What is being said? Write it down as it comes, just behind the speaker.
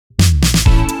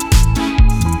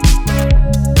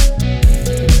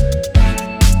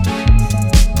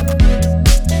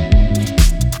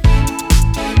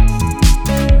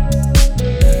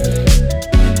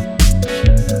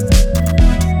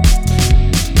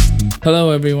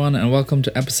Hello, everyone, and welcome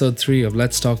to episode 3 of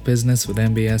Let's Talk Business with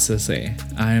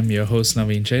MBSSA. I am your host,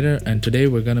 Naveen Chader, and today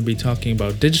we're going to be talking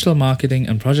about digital marketing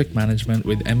and project management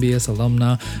with MBS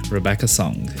alumna Rebecca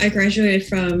Song. I graduated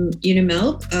from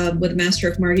UNIMELB with a Master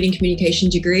of Marketing Communication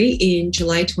degree in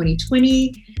July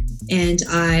 2020. And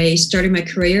I started my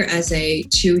career as a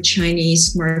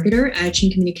Chinese marketer at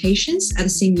Chin Communications at the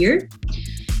same year.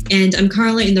 And I'm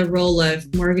currently in the role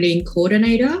of marketing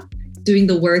coordinator, doing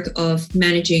the work of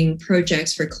managing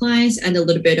projects for clients and a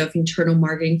little bit of internal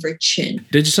marketing for Chin.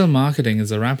 Digital marketing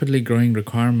is a rapidly growing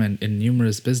requirement in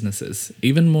numerous businesses,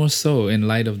 even more so in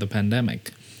light of the pandemic.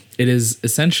 It is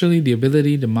essentially the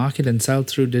ability to market and sell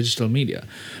through digital media.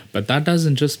 But that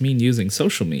doesn't just mean using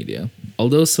social media.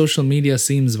 Although social media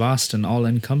seems vast and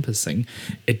all-encompassing,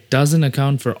 it doesn't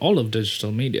account for all of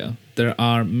digital media. There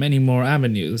are many more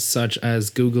avenues, such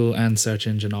as Google and search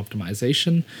engine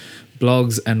optimization,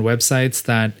 blogs and websites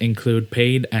that include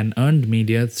paid and earned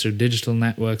media through digital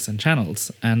networks and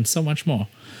channels, and so much more.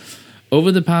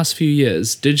 Over the past few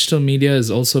years, digital media is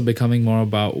also becoming more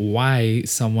about why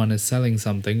someone is selling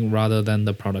something rather than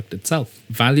the product itself.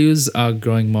 Values are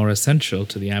growing more essential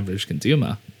to the average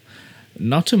consumer.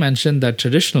 Not to mention that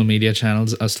traditional media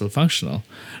channels are still functional.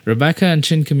 Rebecca and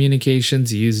Chin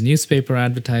Communications use newspaper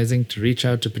advertising to reach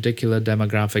out to particular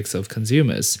demographics of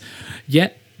consumers.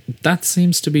 Yet, that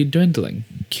seems to be dwindling.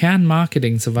 Can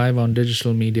marketing survive on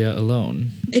digital media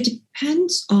alone? It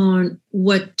depends on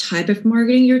what type of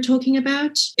marketing you're talking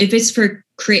about. If it's for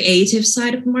creative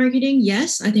side of marketing,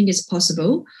 yes, I think it's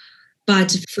possible.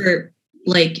 But for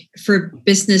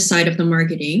business side of the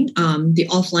marketing, the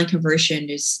offline conversion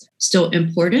is still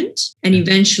important. And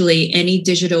eventually any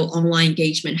digital online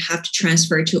engagement have to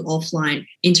transfer to offline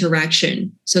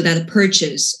interaction so that the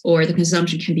purchase or the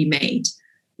consumption can be made,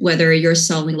 whether you're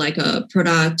selling like a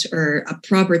product or a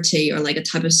property or like a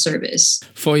type of service.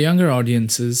 For younger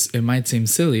audiences, it might seem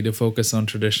silly to focus on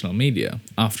traditional media.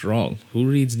 After all, who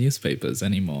reads newspapers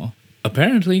anymore?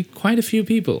 Apparently, quite a few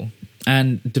people.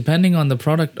 And depending on the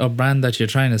product or brand that you're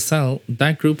trying to sell,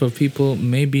 that group of people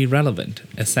may be relevant,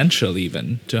 essential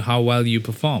even, to how well you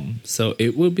perform. So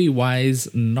it would be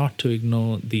wise not to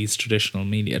ignore these traditional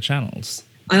media channels.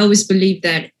 I always believe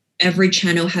that every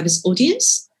channel has its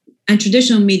audience. And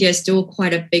traditional media is still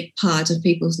quite a big part of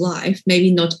people's life. Maybe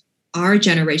not our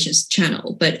generation's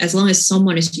channel, but as long as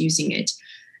someone is using it,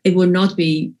 it will not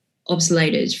be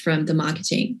obsoleted from the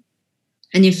marketing.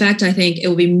 And in fact, I think it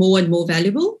will be more and more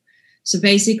valuable. So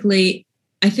basically,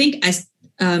 I think as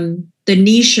the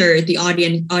nicher the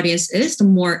audience is, the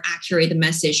more accurate the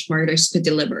message marketers could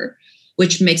deliver,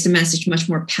 which makes the message much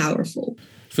more powerful.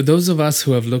 For those of us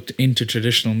who have looked into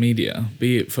traditional media,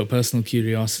 be it for personal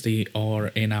curiosity or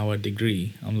in our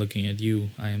degree, I'm looking at you,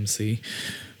 IMC,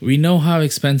 we know how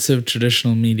expensive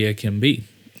traditional media can be.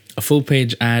 A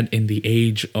full-page ad in The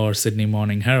Age or Sydney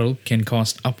Morning Herald can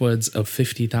cost upwards of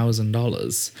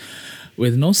 $50,000,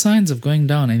 with no signs of going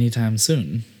down anytime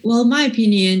soon. Well, my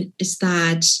opinion is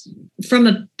that from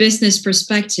a business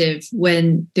perspective,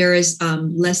 when there is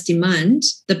less demand,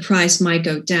 the price might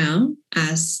go down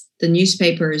as the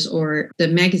newspapers or the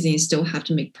magazines still have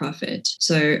to make profit.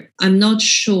 So I'm not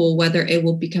sure whether it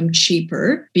will become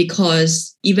cheaper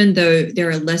because even though there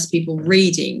are less people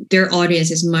reading, their audience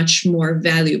is much more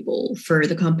valuable for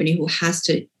the company who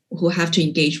have to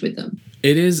engage with them.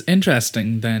 It is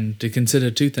interesting then to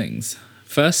consider two things.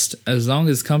 First, as long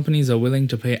as companies are willing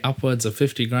to pay upwards of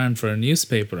 $50,000 for a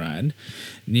newspaper ad,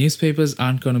 newspapers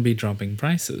aren't going to be dropping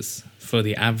prices. For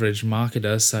the average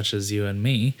marketer such as you and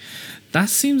me, that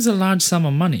seems a large sum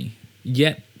of money.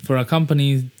 Yet, for a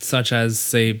company such as,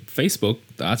 say, Facebook,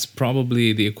 that's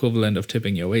probably the equivalent of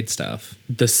tipping your waitstaff.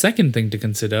 The second thing to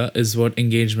consider is what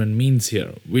engagement means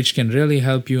here, which can really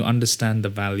help you understand the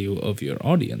value of your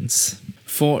audience.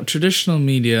 For traditional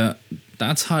media,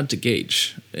 that's hard to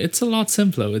gauge. It's a lot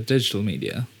simpler with digital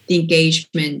media. The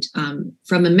engagement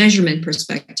from a measurement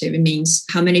perspective, it means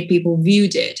how many people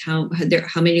viewed it, how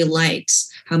many likes,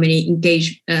 how many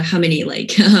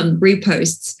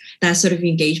reposts, that sort of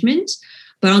engagement.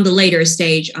 But on the later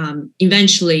stage,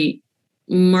 eventually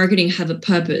marketing have a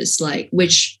purpose,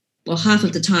 half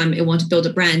of the time it want to build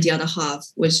a brand, the other half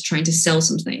was trying to sell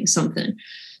something.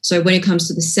 So when it comes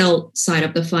to the sell side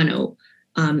of the funnel,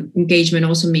 engagement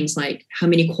also means like how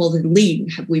many quality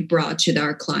leads have we brought to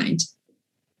our client?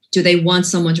 Do they want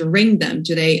someone to ring them?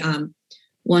 Do they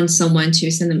want someone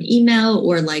to send them email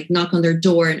or like knock on their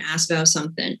door and ask about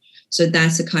something? So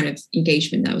that's the kind of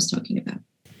engagement that I was talking about.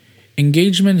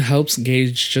 Engagement helps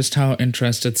gauge just how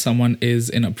interested someone is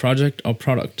in a project or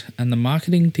product, and the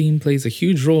marketing team plays a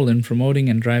huge role in promoting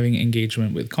and driving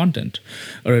engagement with content,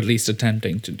 or at least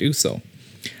attempting to do so.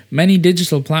 Many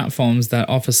digital platforms that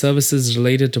offer services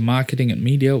related to marketing and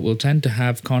media will tend to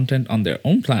have content on their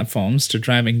own platforms to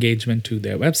drive engagement to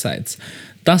their websites,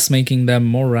 thus making them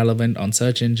more relevant on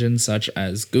search engines such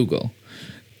as Google.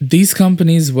 These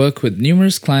companies work with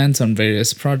numerous clients on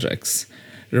various projects.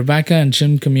 Rebecca and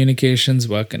Chin Communications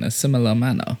work in a similar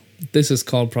manner. This is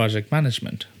called project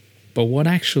management. But what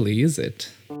actually is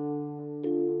it?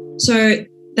 So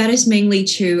that is mainly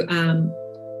to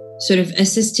sort of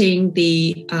assisting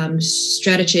the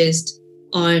strategist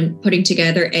on putting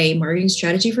together a marketing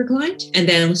strategy for client, and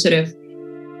then sort of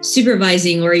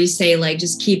supervising, or you say like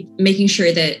just keep making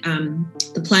sure that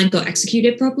the plan got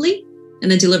executed properly,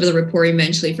 and then deliver the report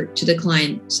eventually to the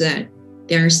client so that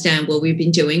they understand what we've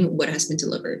been doing, what has been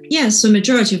delivered. Yeah, so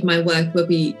majority of my work will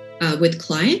be with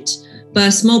client, but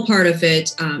a small part of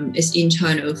it is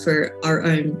internal for our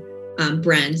own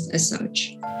brands as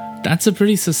such. That's a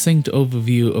pretty succinct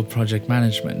overview of project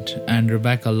management, and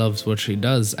Rebecca loves what she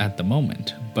does at the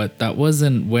moment, but that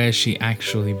wasn't where she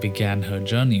actually began her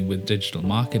journey with digital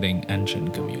marketing and Chin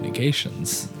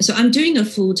Communications. So I'm doing a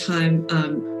full-time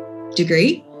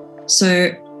degree.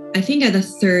 So I think at the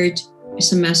third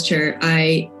semester,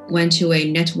 I went to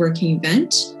a networking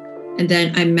event, and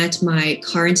then I met my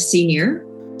current senior,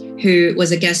 who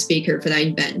was a guest speaker for that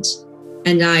event.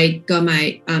 And I got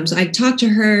my, so I talked to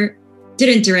her,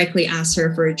 didn't directly ask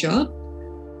her for a job,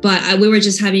 but we were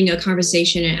just having a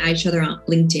conversation and at each other on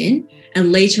LinkedIn.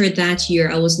 And later that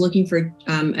year, I was looking for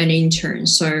an intern.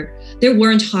 So they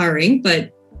weren't hiring,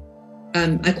 but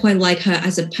I quite like her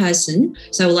as a person.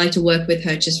 So I would like to work with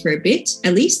her just for a bit,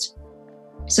 at least.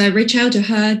 So I reach out to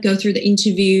her, go through the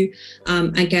interview,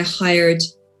 and get hired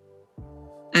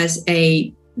as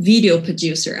a video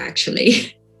producer,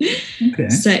 actually. Okay.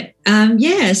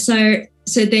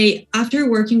 So they, after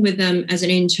working with them as an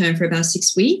intern for about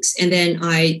 6 weeks, and then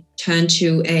I turned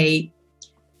to a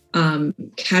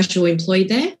casual employee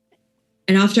there.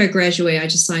 And after I graduated, I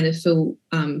just signed a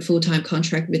full-time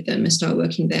contract with them and started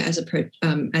working there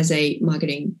as a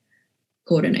marketing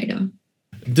coordinator.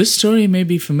 This story may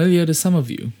be familiar to some of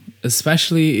you,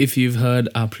 especially if you've heard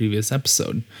our previous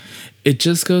episode. It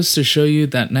just goes to show you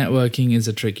that networking is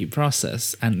a tricky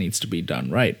process and needs to be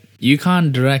done right. You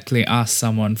can't directly ask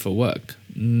someone for work.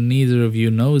 Neither of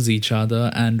you knows each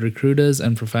other, and recruiters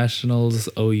and professionals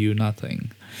owe you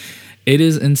nothing. It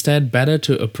is instead better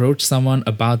to approach someone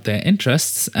about their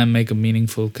interests and make a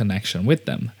meaningful connection with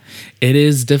them. It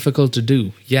is difficult to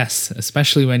do, yes,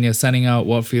 especially when you're sending out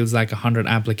what feels like 100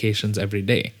 applications every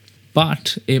day.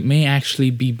 But it may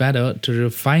actually be better to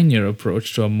refine your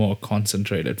approach to a more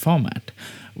concentrated format,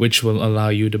 which will allow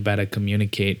you to better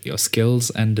communicate your skills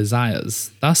and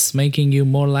desires, thus making you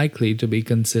more likely to be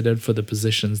considered for the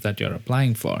positions that you're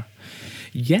applying for.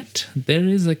 Yet, there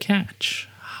is a catch.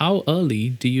 How early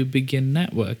do you begin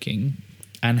networking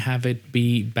and have it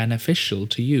be beneficial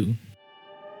to you?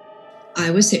 I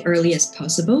would say early as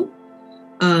possible,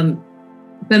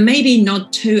 but maybe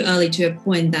not too early to a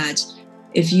point that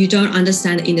if you don't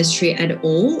understand the industry at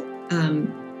all,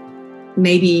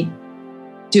 maybe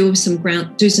do some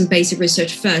basic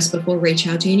research first before reach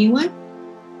out to anyone.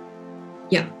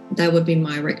 Yeah, that would be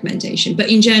my recommendation. But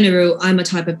in general, I'm a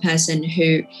type of person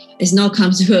who is not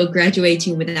comfortable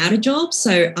graduating without a job.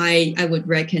 So I would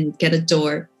reckon get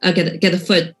a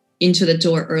foot into the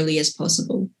door early as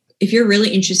possible. If you're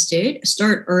really interested,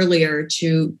 start earlier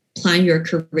to plan your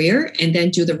career and then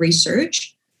do the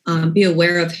research. Be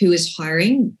aware of who is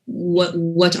hiring,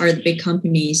 what are the big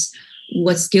companies,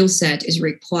 what skill set is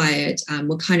required,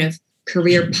 what kind of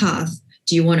career path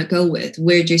do you want to go with,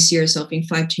 where do you see yourself in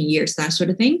 5-10 years, that sort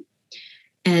of thing.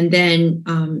 And then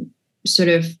sort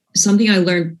of something I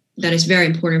learned that is very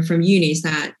important from uni is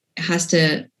that it has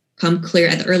to come clear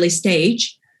at the early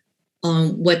stage on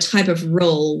what type of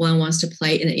role one wants to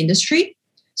play in the industry.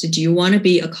 So do you want to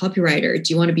be a copywriter?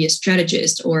 Do you want to be a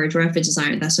strategist or a graphic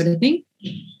designer, that sort of thing?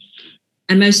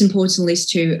 And most importantly is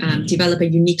to develop a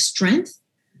unique strength.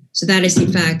 So that is,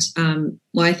 in fact,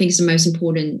 what I think is the most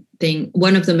important thing.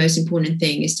 One of the most important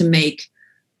thing is to make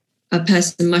a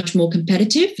person much more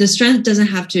competitive. The strength doesn't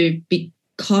have to be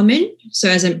common. So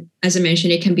as I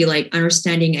mentioned, it can be like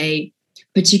understanding a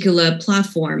particular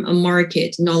platform, a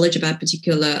market, knowledge about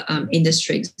particular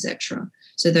industries, etc.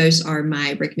 So those are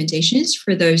my recommendations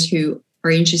for those who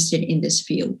are interested in this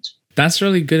field. That's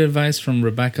really good advice from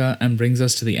Rebecca and brings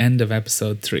us to the end of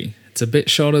episode 3. It's a bit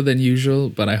shorter than usual,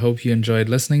 but I hope you enjoyed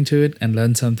listening to it and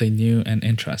learned something new and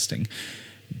interesting.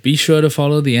 Be sure to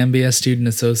follow the MBS Student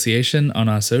Association on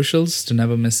our socials to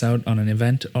never miss out on an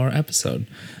event or episode.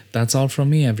 That's all from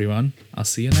me, everyone. I'll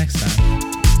see you next time.